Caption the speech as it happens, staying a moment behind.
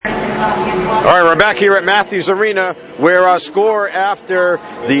All right, we're back here at Matthews Arena, where our score after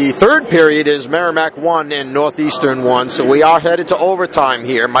the third period is Merrimack 1 and Northeastern 1. So we are headed to overtime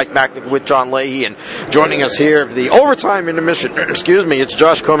here. Mike Macknick with John Leahy, and joining us here for the overtime intermission, it's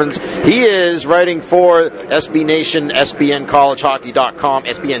Josh Cummins. He is writing for SB Nation, SBNcollegehockey.com,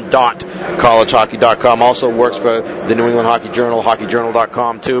 SBN.collegehockey.com. Also works for the New England Hockey Journal,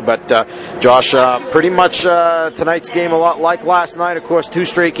 hockeyjournal.com too. But Josh, pretty much tonight's game a lot like last night. Of course, 2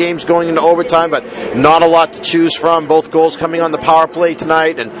 straight games going into overtime, but not a lot to choose from. Both goals coming on the power play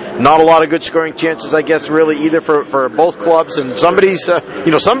tonight, and not a lot of good scoring chances, I guess, really either for both clubs. And somebody's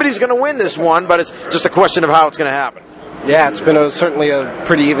going to win this one, but it's just a question of how it's going to happen. Yeah, it's been certainly a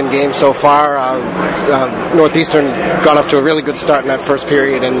pretty even game so far. Northeastern got off to a really good start in that first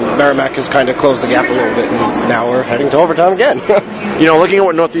period, and Merrimack has kind of closed the gap a little bit, and now we're heading to overtime again. Looking at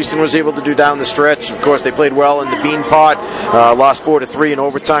what Northeastern was able to do down the stretch, of course, they played well in the Bean Pot, lost 4-3 in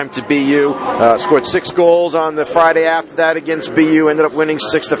overtime to BU, scored 6 goals on the Friday after that against BU, ended up winning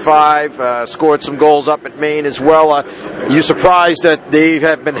 6-5, scored some goals up at Maine as well. You surprised that they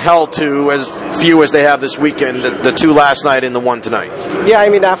have been held to as few as they have this weekend, the 2 last night and the 1 tonight? Yeah, I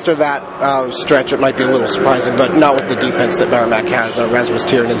mean, after that stretch, it might be a little surprising, but not with the defense that Merrimack has. Rasmus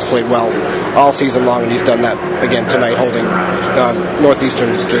Tiernan's played well all season long, and he's done that again tonight, holding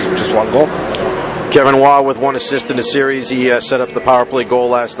Northeastern just 1 goal. Kevin Waugh with 1 assist in the series. He set up the power play goal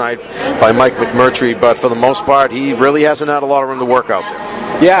last night by Mike McMurtry, but for the most part, he really hasn't had a lot of room to work out there.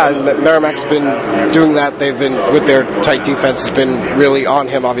 Yeah, Merrimack's been doing that. They've been, with their tight defense, has been really on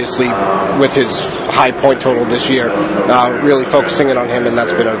him, obviously, with his high point total this year. Really focusing in on him, and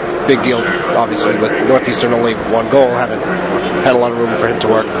that's been a big deal, obviously, with Northeastern only 1 goal, haven't had a lot of room for him to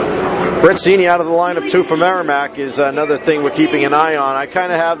work. Brett Seney out of the lineup too for Merrimack is another thing we're keeping an eye on. I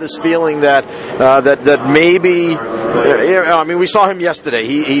kind of have this feeling that maybe, we saw him yesterday.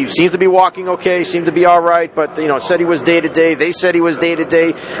 He seemed to be walking okay, seemed to be all right, but said he was day to day. They said he was day to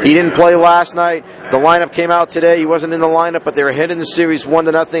day. He didn't play last night. The lineup came out today. He wasn't in the lineup, but they were ahead in the series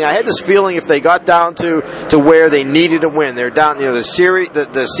 1-0. I had this feeling if they got down to where they needed to win, they're down. The series,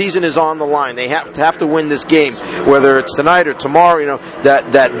 the season is on the line. They have to win this game, whether it's tonight or tomorrow.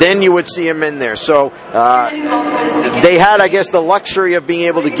 That then you would see him in there. So they had, I guess, the luxury of being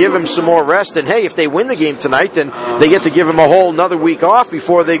able to give him some more rest. And hey, if they win the game tonight, then they get to give him a whole another week off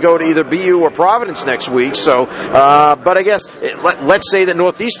before they go to either BU or Providence next week. So, but I guess let's say that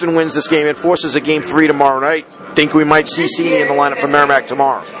Northeastern wins this game. It forces a game 3 tomorrow night. Think we might see Seney in the lineup for Merrimack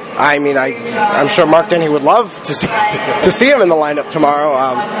tomorrow. I mean, I'm sure Mark Denny would love to see him in the lineup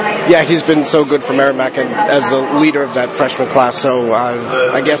tomorrow. He's been so good for Merrimack and as the leader of that freshman class. So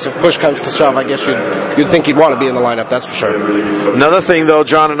I guess if push comes to shove, I guess you'd think he'd want to be in the lineup. That's for sure. Another thing, though,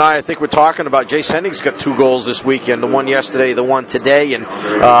 John and I think we're talking about. Jace Hendrick's got 2 goals this weekend. The 1 yesterday, the 1 today. And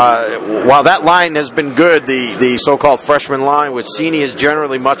while that line has been good, the so-called freshman line with Seney has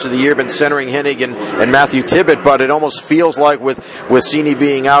generally much of the year been centering Hennig and Matthew Tibbett, but it almost feels like with Seney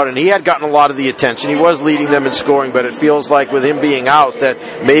being out, and he had gotten a lot of the attention. He was leading them in scoring, but it feels like with him being out that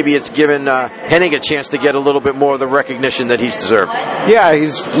maybe it's given Hennig a chance to get a little bit more of the recognition that he's deserved. Yeah,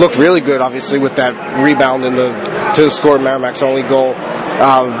 he's looked really good, obviously, with that rebound to score Merrimack's only goal.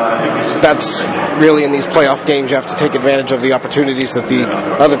 That's really, in these playoff games, you have to take advantage of the opportunities that the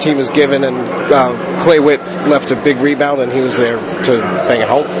other team is given, and Clay Witt left a big rebound, and he was there to bang it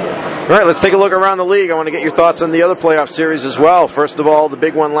home. All right, let's take a look around the league. I want to get your thoughts on the other playoff series as well. First of all, the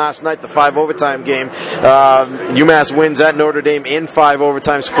big one last night, the 5 overtime game. UMass wins at Notre Dame in 5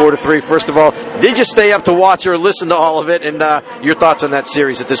 overtimes, 4-3. First of all, did you stay up to watch or listen to all of it? And your thoughts on that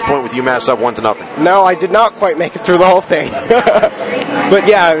series at this point with UMass up 1-0? No, I did not quite make it through the whole thing. But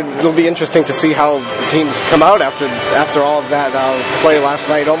yeah, it'll be interesting to see how the teams come out after all of that play last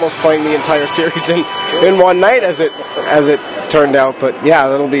night, almost playing the entire series in one night as it turned out. But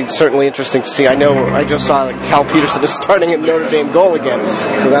yeah, it'll be certainly interesting to see. I know I just saw Cal Peterson is starting at Notre Dame goal again,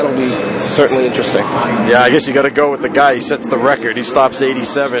 so that'll be certainly interesting. Yeah, I guess you got to go with the guy. He sets the record. He stops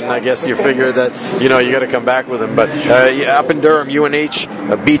 87. I guess you figure that you got to come back with him. But up in Durham, UNH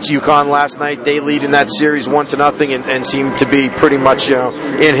beats UConn last night. They lead in that series 1-0 and seem to be pretty much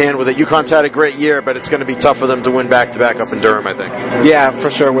in hand with it. UConn's had a great year, but it's going to be tough for them to win back-to-back up in Durham, I think. Yeah, for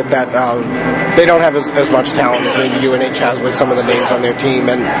sure. With that, they don't have as much talent as maybe UNH has with some of the names on their team,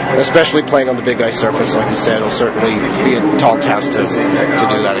 and especially playing on the big ice surface, like you said, it'll certainly be a tall task to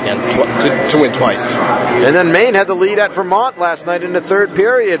do that again, to win twice. And then Maine had the lead at Vermont last night in the third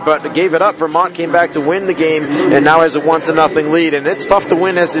period, but gave it up. Vermont came back to win the game, and now has a 1-0 lead. And it's tough to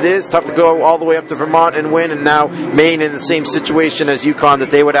win as it is, tough to go all the way up to Vermont and win, and now Maine in the same situation as UConn,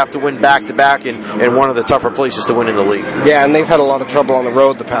 that they would have to win back-to-back in one of the tougher places to win in the league. Yeah, and they've had a lot of trouble on the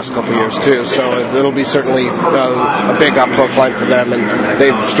road the past couple of years too, so it'll be certainly a big uphill climb for them, and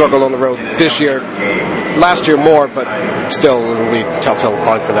they've struggled on the road this year, last year more, but still it'll be a tough hill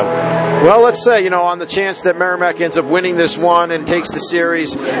climb for them. Well, let's say, on the chance that Merrimack ends up winning this one and takes the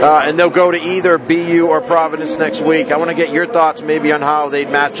series, and they'll go to either BU or Providence next week, I want to get your thoughts maybe on how they'd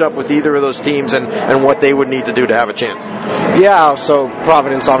match up with either of those teams and what they would need to do to have a chance. Yeah, so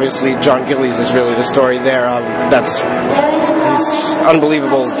Providence, obviously, John Gillies is really the story there. He's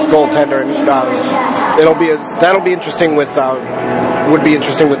unbelievable goaltender, and that'll be interesting with would be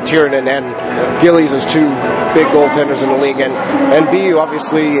interesting with Tiernan and Gillies as two big goaltenders in the league, and BU,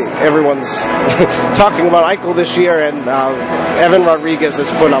 obviously everyone's talking about Eichel this year, and Evan Rodriguez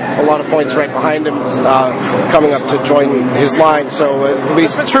has put up a lot of points right behind him, coming up to join his line. So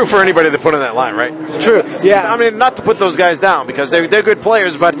it's been true for anybody that put in that line, right? It's true. Yeah, I mean, not to put those guys down because they're good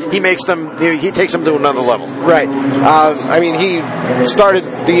players, but he takes them to another level. Right. I mean, he started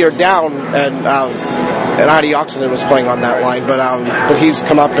the year down, and Adi Oxenden was playing on that line, but he's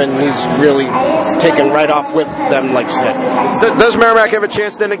come up and he's really taken right off with them, like you said. Does Merrimack have a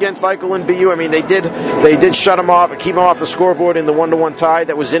chance then against Eichel and BU? I mean, they did shut him off, keep him off the scoreboard in the 1-1 tie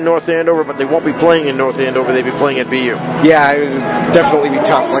that was in North Andover, but they won't be playing in North Andover. They'll be playing at BU. Yeah, it would definitely be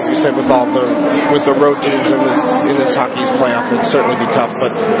tough, like you said, with the road teams in this hockey's playoff. It would certainly be tough,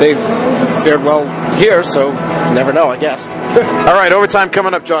 but they fared well here, so you never know, I guess. All right, overtime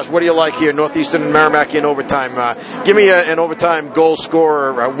coming up, Josh. What do you like here? Northeastern and Merrimack in overtime. Give me an overtime goal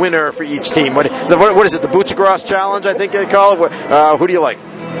scorer, a winner for each team. What is it, the Butchergrass Challenge, I think they call it? Who do you like?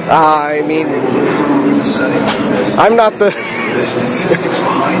 I mean, I'm not the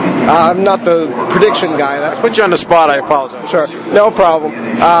prediction guy. Let's put you on the spot. I apologize. Sure, no problem.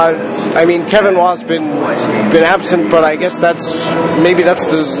 I mean, Kevin Waugh's been absent, but I guess that's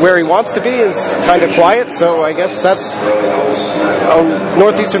where he wants to be, is kind of quiet. So I guess that's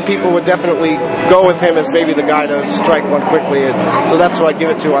Northeastern people would definitely go with him as maybe the guy to strike one quickly. So that's who I give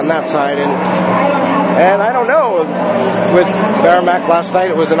it to on that side. And I don't know, with Merrimack last night,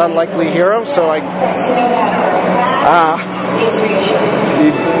 it was an unlikely hero, so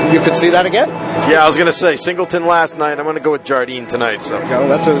you could see that again? Yeah, I was going to say Singleton last night. I'm going to go with Jardine tonight. So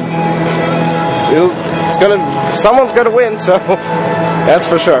someone's going to win, so that's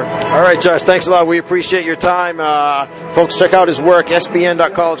for sure. All right, Josh, thanks a lot. We appreciate your time. Folks, check out his work,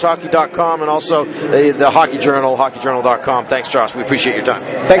 sbn.collegehockey.com, and also the Hockey Journal, hockeyjournal.com. Thanks, Josh. We appreciate your time.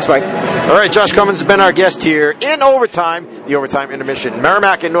 Thanks, Mike. All right, Josh Cummins has been our guest here in overtime, the overtime intermission.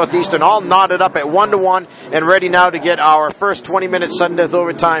 Merrimack and Northeastern all knotted up at 1-1 and ready now to get our first 20-minute sudden death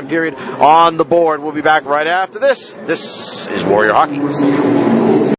overtime period on the board. We'll be back right after this. This is Warrior Hockey.